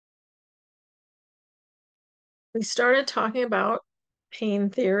we started talking about pain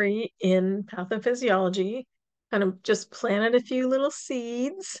theory in pathophysiology, kind of just planted a few little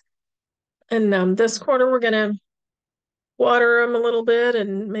seeds. And this quarter, we're going to water them a little bit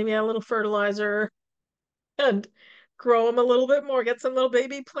and maybe add a little fertilizer and grow them a little bit more, get some little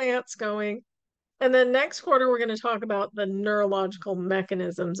baby plants going. And then next quarter, we're going to talk about the neurological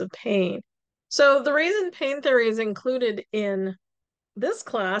mechanisms of pain. So the reason pain theory is included in this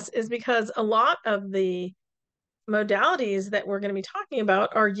class is because a lot of the modalities that we're going to be talking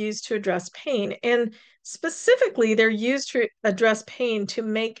about are used to address pain. And specifically, they're used to address pain to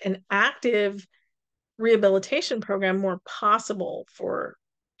make an active rehabilitation program more possible for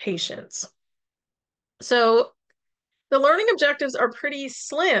patients. So the learning objectives are pretty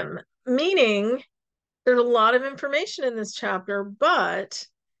slim, meaning there's a lot of information in this chapter, but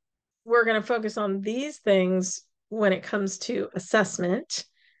we're going to focus on these things when it comes to assessment.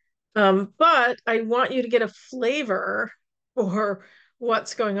 But I want you to get a flavor for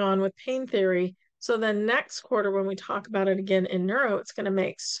what's going on with pain theory. So then next quarter, when we talk about it again in neuro, it's going to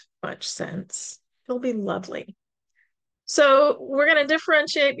make so much sense. It'll be lovely. So we're going to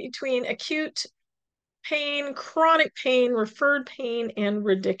differentiate between acute pain, chronic pain, referred pain, and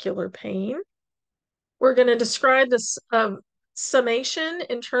radicular pain. We're going to describe this summation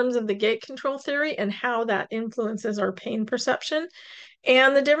in terms of the gate control theory and how that influences our pain perception,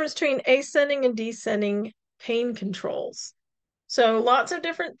 and the difference between ascending and descending pain controls. So lots of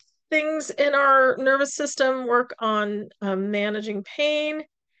different things in our nervous system work on managing pain,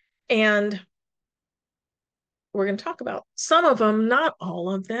 and we're going to talk about some of them, not all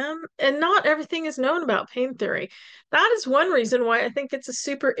of them, and not everything is known about pain theory. That is one reason why I think it's a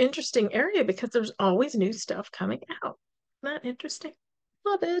super interesting area, because there's always new stuff coming out. Isn't that interesting?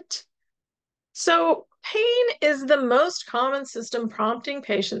 Love it. So, pain is the most common system prompting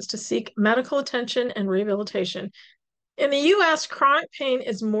patients to seek medical attention and rehabilitation. In the US, chronic pain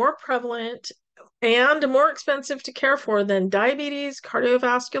is more prevalent and more expensive to care for than diabetes,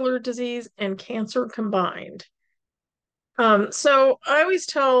 cardiovascular disease, and cancer combined. So I always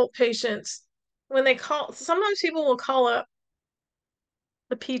tell patients when they call, sometimes people will call up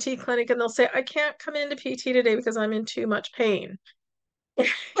the PT clinic and they'll say, I can't come into PT today because I'm in too much pain.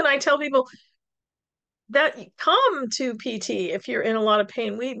 And I tell people that come to PT if you're in a lot of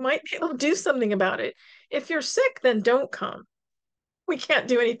pain. We might be able to do something about it. If you're sick, then don't come. We can't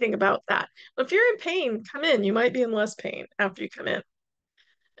do anything about that. But if you're in pain, come in. You might be in less pain after you come in.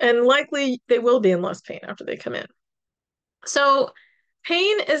 And likely they will be in less pain after they come in. So,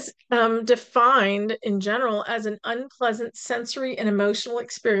 pain is defined in general as an unpleasant sensory and emotional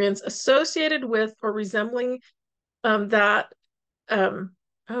experience associated with or resembling that.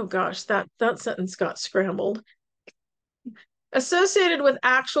 Oh gosh, that sentence got scrambled. Associated with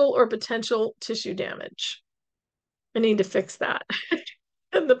actual or potential tissue damage. I need to fix that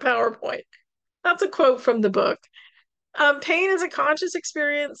in the PowerPoint. That's a quote from the book. Pain is a conscious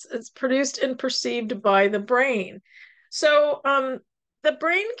experience. It's produced and perceived by the brain. So, the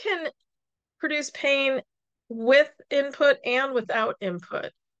brain can produce pain with input and without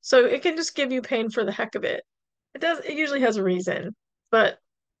input. So it can just give you pain for the heck of it. It usually has a reason, but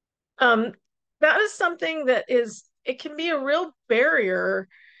um, that is something that it can be a real barrier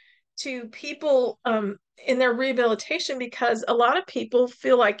to people in their rehabilitation, because a lot of people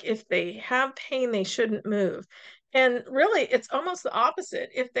feel like if they have pain, they shouldn't move. And really, it's almost the opposite.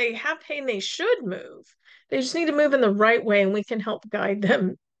 If they have pain, they should move. They just need to move in the right way, and we can help guide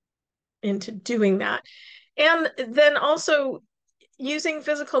them into doing that. And then also using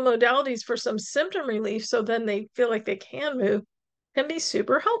physical modalities for some symptom relief so then they feel like they can move can be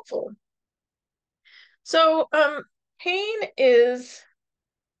super helpful. So, pain is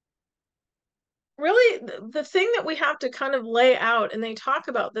really the thing that we have to kind of lay out, and they talk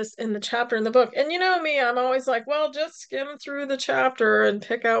about this in the chapter in the book. And you know me, I'm always like, well, just skim through the chapter and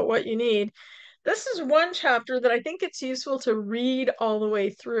pick out what you need. This is one chapter that I think it's useful to read all the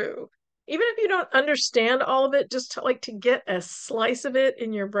way through. Even if you don't understand all of it, just to get a slice of it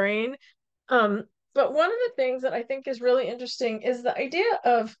in your brain. Um, but one of the things that I think is really interesting is the idea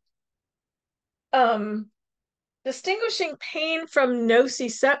of um, distinguishing pain from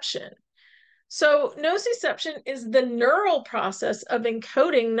nociception. So, nociception is the neural process of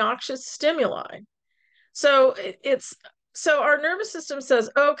encoding noxious stimuli. So it's so our nervous system says,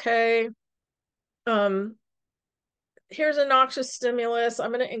 okay, um, here's a noxious stimulus.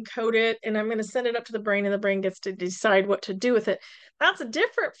 I'm going to encode it and I'm going to send it up to the brain, and the brain gets to decide what to do with it. That's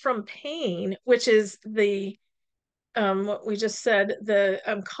different from pain, which is the what we just said, the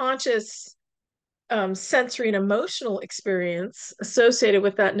conscious sensory and emotional experience associated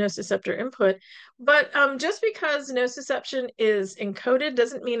with that nociceptor input. But just because nociception is encoded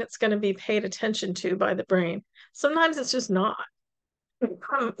doesn't mean it's going to be paid attention to by the brain. Sometimes it's just not,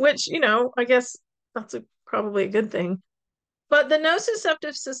 which, I guess that's probably a good thing. But the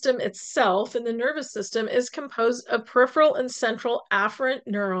nociceptive system itself in the nervous system is composed of peripheral and central afferent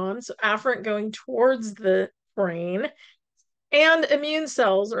neurons, afferent going towards the brain, and immune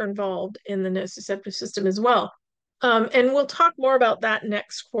cells are involved in the nociceptive system as well. And we'll talk more about that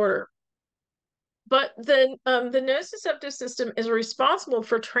next quarter. But the nociceptive system is responsible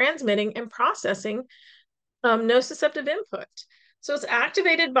for transmitting and processing nociceptive input. So it's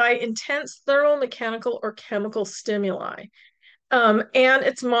activated by intense thermal, mechanical, or chemical stimuli. And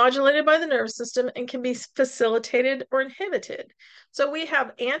it's modulated by the nervous system and can be facilitated or inhibited. So we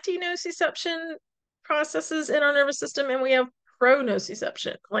have anti-nociception processes in our nervous system, and we have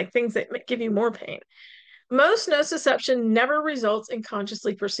pro-nociception, like things that give you more pain. Most nociception never results in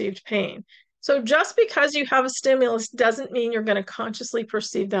consciously perceived pain. So just because you have a stimulus doesn't mean you're going to consciously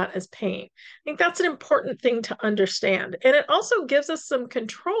perceive that as pain. I think that's an important thing to understand. And it also gives us some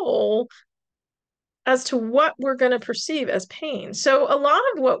control as to what we're going to perceive as pain. So a lot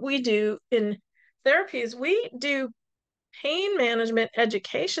of what we do in therapy is we do pain management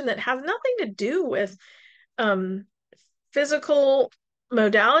education that has nothing to do with physical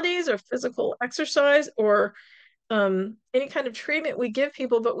modalities or physical exercise or any kind of treatment we give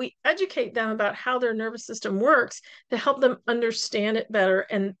people, but we educate them about how their nervous system works to help them understand it better.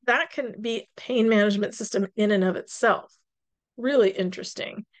 And that can be pain management system in and of itself. Really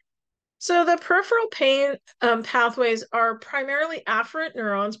interesting. So the peripheral pain pathways are primarily afferent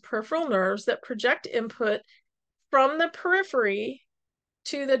neurons, peripheral nerves that project input from the periphery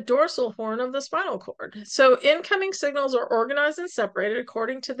to the dorsal horn of the spinal cord. So incoming signals are organized and separated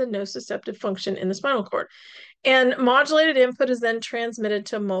according to the nociceptive function in the spinal cord. And modulated input is then transmitted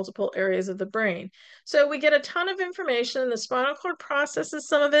to multiple areas of the brain. So we get a ton of information. The spinal cord processes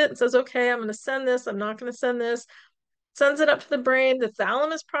some of it and says, okay, I'm going to send this. I'm not going to send this. Sends it up to the brain. The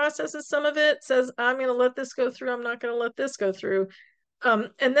thalamus processes some of it, says, I'm going to let this go through. I'm not going to let this go through.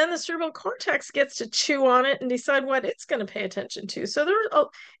 And then the cerebral cortex gets to chew on it and decide what it's going to pay attention to. So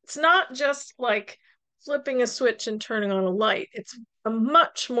it's not just like flipping a switch and turning on a light. It's a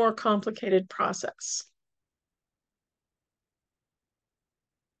much more complicated process.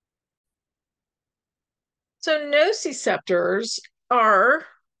 So nociceptors are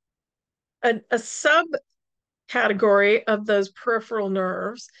a subcategory of those peripheral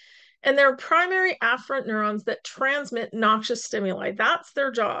nerves, and they're primary afferent neurons that transmit noxious stimuli. That's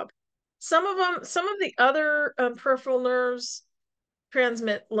their job. Some of the other peripheral nerves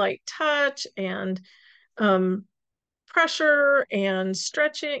transmit light touch and pressure and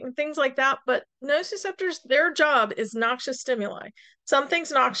stretching and things like that. But nociceptors, their job is noxious stimuli.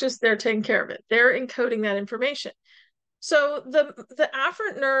 Something's noxious, they're taking care of it. They're encoding that information. So the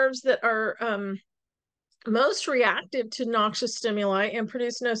afferent nerves that are most reactive to noxious stimuli and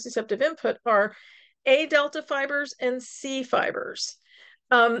produce nociceptive input are A delta fibers and C fibers.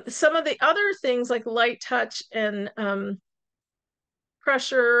 Some of the other things like light touch and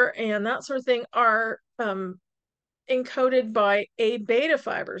pressure and that sort of thing are encoded by A beta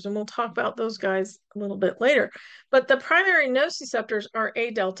fibers, and we'll talk about those guys a little bit later. But the primary nociceptors are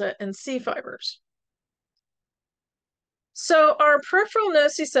A delta and C fibers. So our peripheral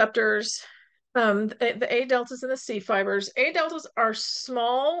nociceptors, the A deltas and the C fibers. A deltas are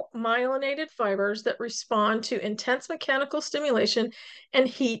small myelinated fibers that respond to intense mechanical stimulation and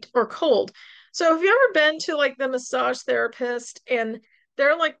heat or cold. So have you ever been to like the massage therapist and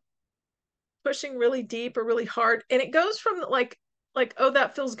they're like pushing really deep or really hard, and it goes from like oh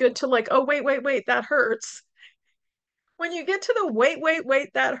that feels good to like oh wait that hurts. When you get to the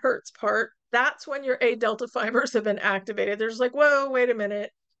wait that hurts part, that's when your A delta fibers have been activated. There's like whoa wait a minute,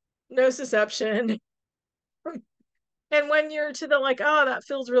 nociception. And when you're to the like oh that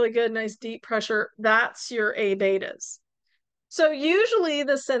feels really good, nice deep pressure, that's your A betas. So usually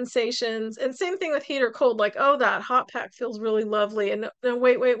the sensations, and same thing with heat or cold, like, oh, that hot pack feels really lovely. And no,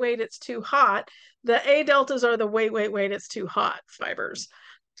 wait, it's too hot. The A deltas are the wait, it's too hot fibers.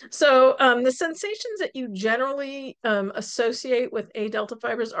 So the sensations that you generally associate with A delta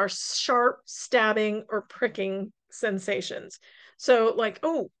fibers are sharp, stabbing, or pricking sensations. So like,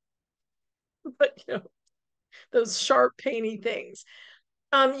 oh, but those sharp, painy things.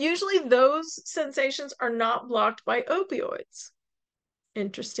 Usually those sensations are not blocked by opioids.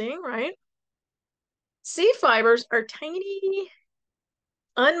 Interesting, right? C fibers are tiny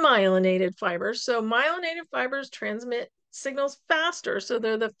unmyelinated fibers. So myelinated fibers transmit signals faster, so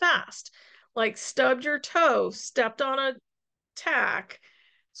they're the fast. like stubbed your toe, stepped on a tack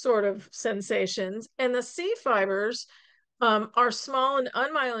sort of sensations. And the C fibers are small and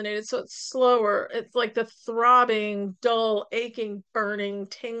unmyelinated, so it's slower. It's like the throbbing, dull, aching, burning,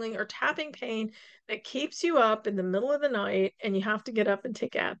 tingling, or tapping pain that keeps you up in the middle of the night and you have to get up and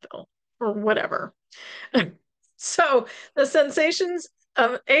take Advil or whatever. So the sensations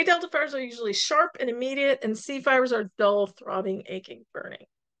of A delta fibers are usually sharp and immediate, and C fibers are dull, throbbing, aching, burning.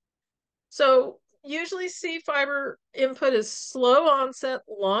 So usually C fiber input is slow onset,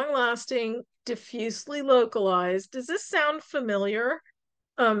 long lasting, diffusely localized. Does this sound familiar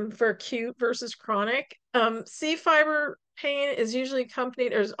for acute versus chronic? C fiber pain is usually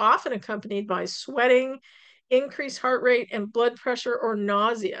accompanied, or is often accompanied by sweating, increased heart rate, and blood pressure or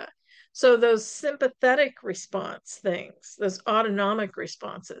nausea. So those sympathetic response things, those autonomic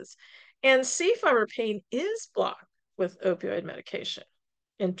responses. And C fiber pain is blocked with opioid medication.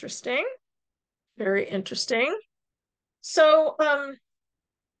 Interesting. Very interesting. So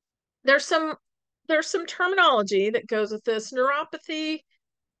there's some terminology that goes with this. Neuropathy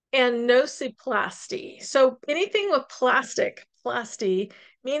and nociplasty. So anything with plasty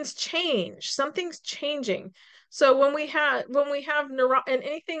means change. Something's changing. So when we have and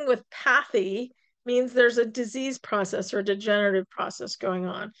anything with pathy means there's a disease process or a degenerative process going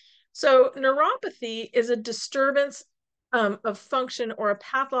on. So neuropathy is a disturbance of function or a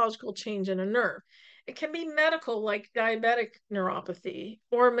pathological change in a nerve. It can be medical, like diabetic neuropathy,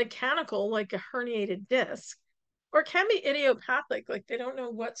 or mechanical, like a herniated disc, or it can be idiopathic, like they don't know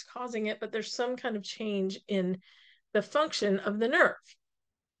what's causing it, but there's some kind of change in the function of the nerve,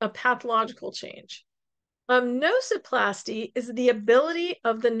 a pathological change. Nociplasty is the ability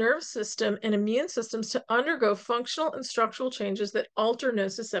of the nerve system and immune systems to undergo functional and structural changes that alter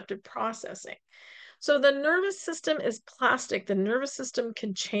nociceptive processing. So the nervous system is plastic. The nervous system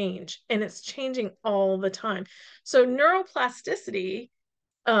can change, and it's changing all the time. So neuroplasticity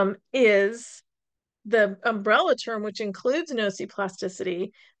is the umbrella term, which includes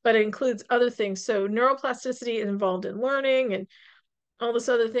nociplasticity, but it includes other things. So neuroplasticity is involved in learning and all this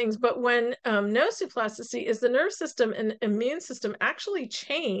other things. But when nociplasticity is the nerve system and immune system actually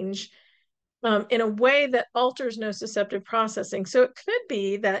change in a way that alters nociceptive processing. So it could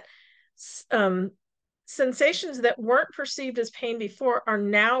be that sensations that weren't perceived as pain before are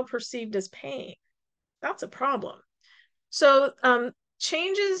now perceived as pain. That's a problem. So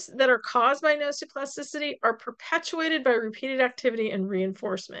changes that are caused by nociplasticity are perpetuated by repeated activity and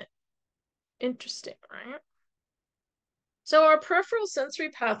reinforcement. Interesting, right? So our peripheral sensory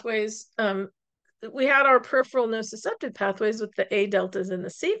pathways, we had our peripheral nociceptive pathways with the A deltas and the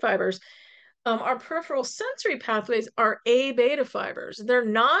C fibers. Our peripheral sensory pathways are A beta fibers. They're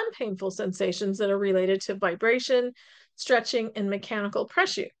non-painful sensations that are related to vibration, stretching, and mechanical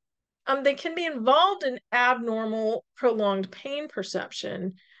pressure. They can be involved in abnormal, prolonged pain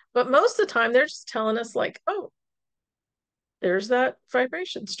perception, but most of the time they're just telling us, like, oh, there's that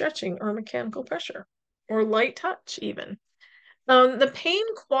vibration, stretching, or mechanical pressure, or light touch, even. The pain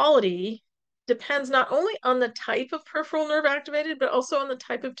quality depends not only on the type of peripheral nerve activated, but also on the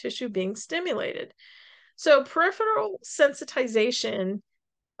type of tissue being stimulated. So peripheral sensitization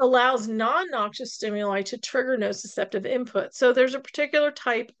allows non-noxious stimuli to trigger nociceptive input. So there's a particular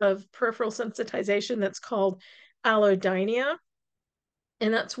type of peripheral sensitization that's called allodynia,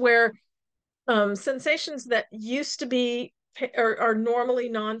 and that's where sensations that used to be are normally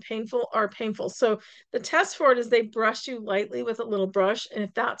non-painful are painful. So the test for it is they brush you lightly with a little brush, and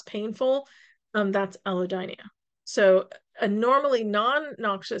if that's painful, that's allodynia. So a normally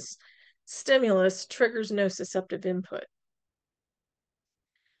non-noxious stimulus triggers nociceptive input.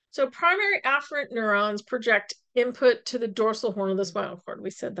 So primary afferent neurons project input to the dorsal horn of the spinal cord.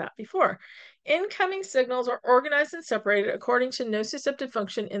 We said that before. Incoming signals are organized and separated according to nociceptive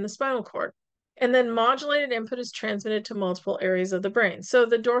function in the spinal cord. And then modulated input is transmitted to multiple areas of the brain. So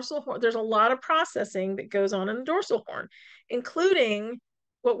the dorsal horn, there's a lot of processing that goes on in the dorsal horn, including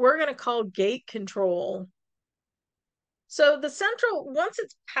what we're going to call gate control. So the central, once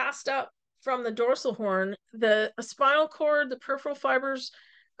it's passed up from the dorsal horn, the spinal cord, the peripheral fibers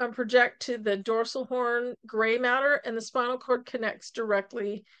project to the dorsal horn gray matter, and the spinal cord connects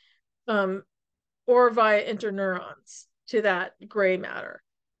directly or via interneurons to that gray matter.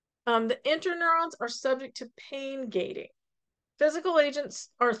 The interneurons are subject to pain gating. Physical agents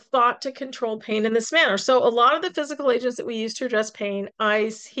are thought to control pain in this manner. So a lot of the physical agents that we use to address pain,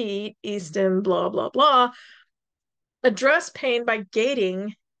 ice, heat, Easton, blah, blah, blah, address pain by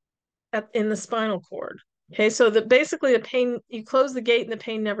gating in the spinal cord. Okay, so that basically the pain, you close the gate and the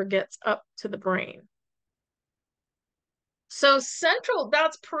pain never gets up to the brain. So central,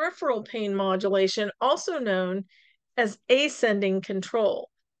 that's peripheral pain modulation, also known as ascending control.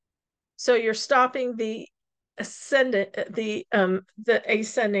 So you're stopping the the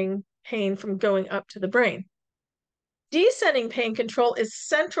ascending pain from going up to the brain. Descending pain control is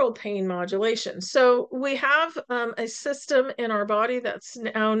central pain modulation. So we have a system in our body that's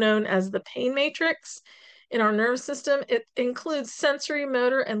now known as the pain matrix in our nervous system. It includes sensory,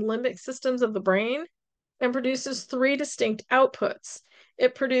 motor, and limbic systems of the brain and produces three distinct outputs.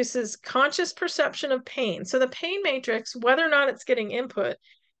 It produces conscious perception of pain. So the pain matrix, whether or not it's getting input,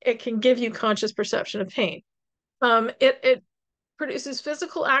 it can give you conscious perception of pain. It produces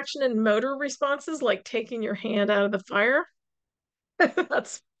physical action and motor responses like taking your hand out of the fire.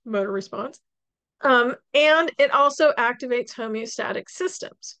 That's motor response. And it also activates homeostatic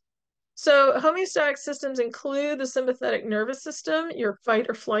systems. So homeostatic systems include the sympathetic nervous system, your fight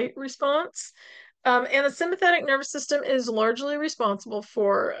or flight response. And the sympathetic nervous system is largely responsible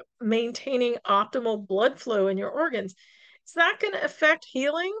for maintaining optimal blood flow in your organs. Is that going to affect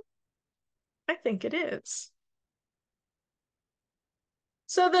healing? I think it is.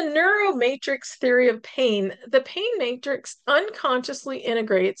 So the neuromatrix theory of pain, the pain matrix unconsciously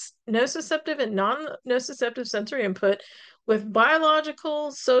integrates nociceptive and non-nociceptive sensory input with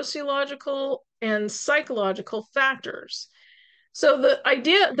biological, sociological, and psychological factors. So the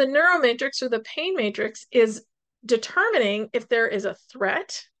idea, the neuromatrix or the pain matrix is determining if there is a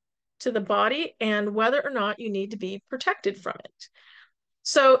threat to the body and whether or not you need to be protected from it.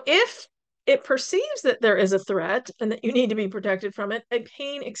 So if it perceives that there is a threat and that you need to be protected from it, a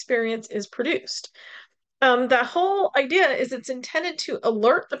pain experience is produced. The whole idea is it's intended to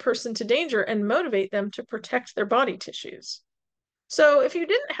alert the person to danger and motivate them to protect their body tissues. So if you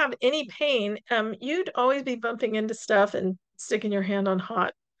didn't have any pain, you'd always be bumping into stuff and sticking your hand on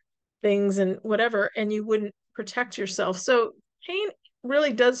hot things and whatever, and you wouldn't protect yourself. So pain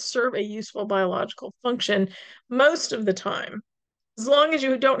really does serve a useful biological function most of the time as long as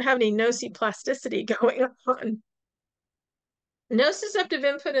you don't have any nociplasticity going on. Nociceptive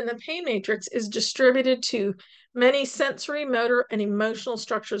input in the pain matrix is distributed to many sensory, motor, and emotional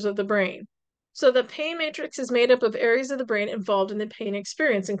structures of the brain. So the pain matrix is made up of areas of the brain involved in the pain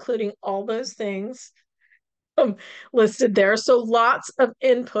experience, including all those things listed there. So lots of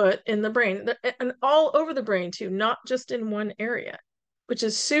input in the brain and all over the brain too, not just in one area, which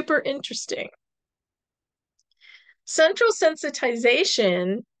is super interesting. Central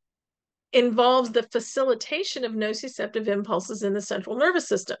sensitization involves the facilitation of nociceptive impulses in the central nervous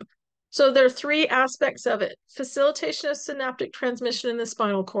system. So there are three aspects of it: facilitation of synaptic transmission in the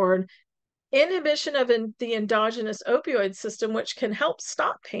spinal cord, inhibition of the endogenous opioid system, which can help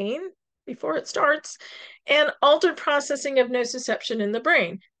stop pain before it starts, and altered processing of nociception in the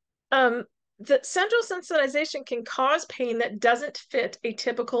brain. The central sensitization can cause pain that doesn't fit a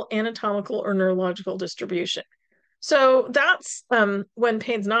typical anatomical or neurological distribution. So that's when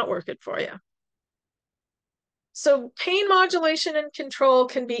pain's not working for you. So pain modulation and control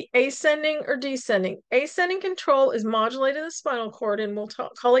can be ascending or descending. Ascending control is modulated in the spinal cord, and we'll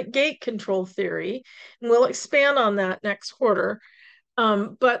call it gate control theory, and we'll expand on that next quarter.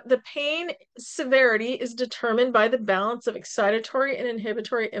 But the pain severity is determined by the balance of excitatory and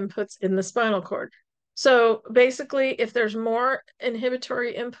inhibitory inputs in the spinal cord. So basically, if there's more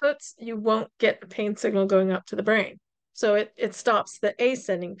inhibitory inputs, you won't get a pain signal going up to the brain. So it stops the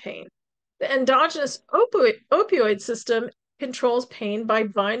ascending pain. The endogenous opioid system controls pain by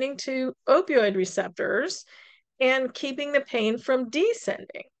binding to opioid receptors and keeping the pain from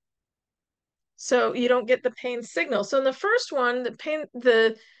descending. So you don't get the pain signal. So in the first one,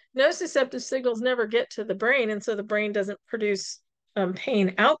 the nociceptive signals never get to the brain, and so the brain doesn't produce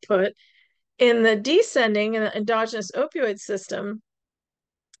pain output. In the descending and the endogenous opioid system,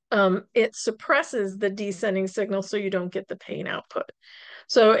 it suppresses the descending signal so you don't get the pain output.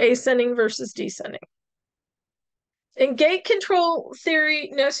 So ascending versus descending. In gate control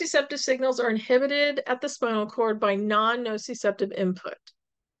theory, nociceptive signals are inhibited at the spinal cord by non-nociceptive input.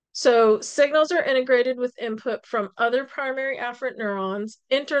 So signals are integrated with input from other primary afferent neurons,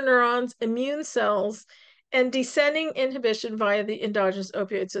 interneurons, immune cells, and descending inhibition via the endogenous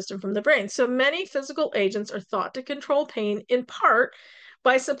opioid system from the brain. So many physical agents are thought to control pain in part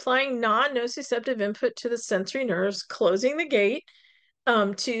by supplying non-nociceptive input to the sensory nerves, closing the gate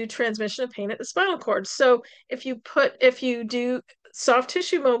to transmission of pain at the spinal cord. So if you do soft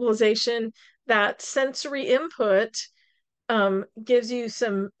tissue mobilization, that sensory input gives you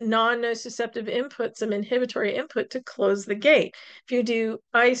some non-nociceptive input, some inhibitory input to close the gate. If you do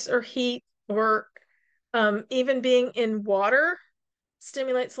ice or heat or even being in water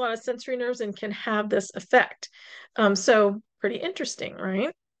stimulates a lot of sensory nerves and can have this effect. So pretty interesting,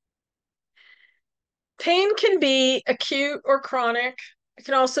 right? Pain can be acute or chronic. It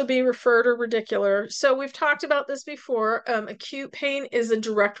can also be referred or radicular. So we've talked about this before. Acute pain is a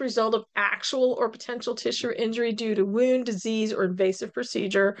direct result of actual or potential tissue injury due to wound, disease, or invasive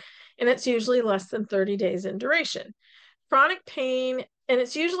procedure, and it's usually less than 30 days in duration. Chronic pain, and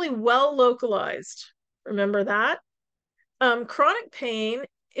it's usually well localized. Remember that? Chronic pain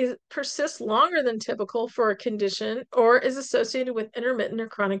persists longer than typical for a condition or is associated with intermittent or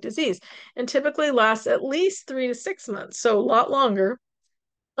chronic disease and typically lasts at least 3 to 6 months, so a lot longer.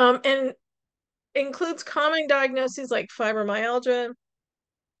 And includes common diagnoses like fibromyalgia,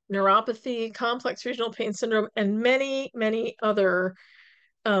 neuropathy, complex regional pain syndrome, and many, many other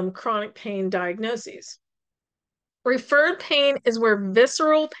chronic pain diagnoses. Referred pain is where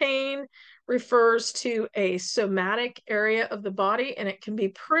visceral pain refers to a somatic area of the body, and it can be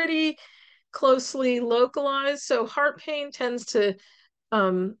pretty closely localized. So heart pain tends to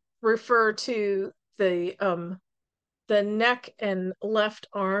refer to the neck and left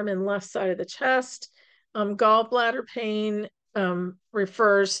arm and left side of the chest. Gallbladder pain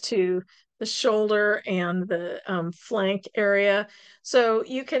refers to the shoulder and the flank area. So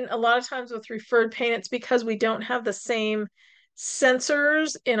you can, a lot of times with referred pain, it's because we don't have the same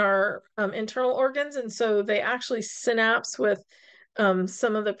sensors in our internal organs. And so they actually synapse with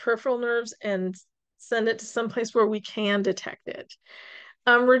some of the peripheral nerves and send it to someplace where we can detect it.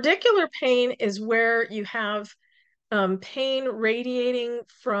 Radicular pain is where you have pain radiating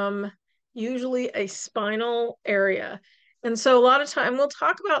from usually a spinal area. And so a lot of time we'll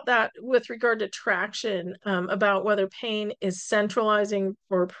talk about that with regard to traction, about whether pain is centralizing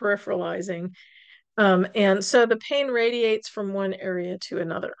or peripheralizing. And so the pain radiates from one area to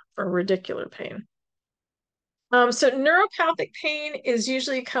another for radicular pain. So neuropathic pain is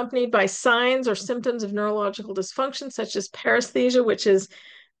usually accompanied by signs or symptoms of neurological dysfunction, such as paresthesia, which is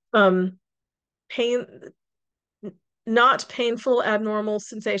um, pain, not painful, abnormal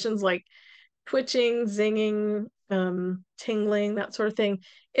sensations like twitching, zinging, tingling, that sort of thing.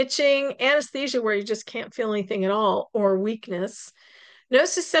 Itching, anesthesia, where you just can't feel anything at all, or weakness.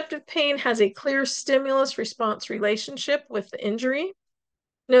 Nociceptive pain has a clear stimulus response relationship with the injury.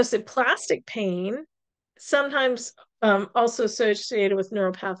 Nociplastic pain, sometimes also associated with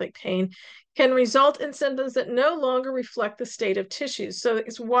neuropathic pain, can result in symptoms that no longer reflect the state of tissues. So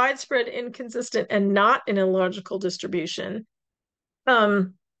it's widespread, inconsistent, and not in a logical distribution.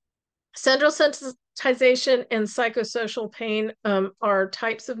 Central sensitization and psychosocial pain are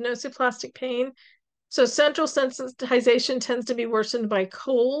types of nociplastic pain. So central sensitization tends to be worsened by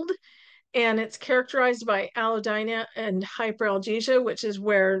cold, and it's characterized by allodynia and hyperalgesia, which is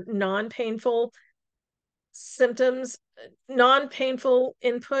where non-painful symptoms, non-painful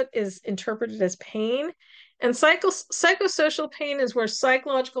input is interpreted as pain. And psychosocial pain is where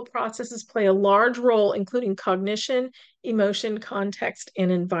psychological processes play a large role, including cognition, emotion, context,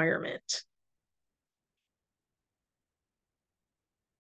 and environment.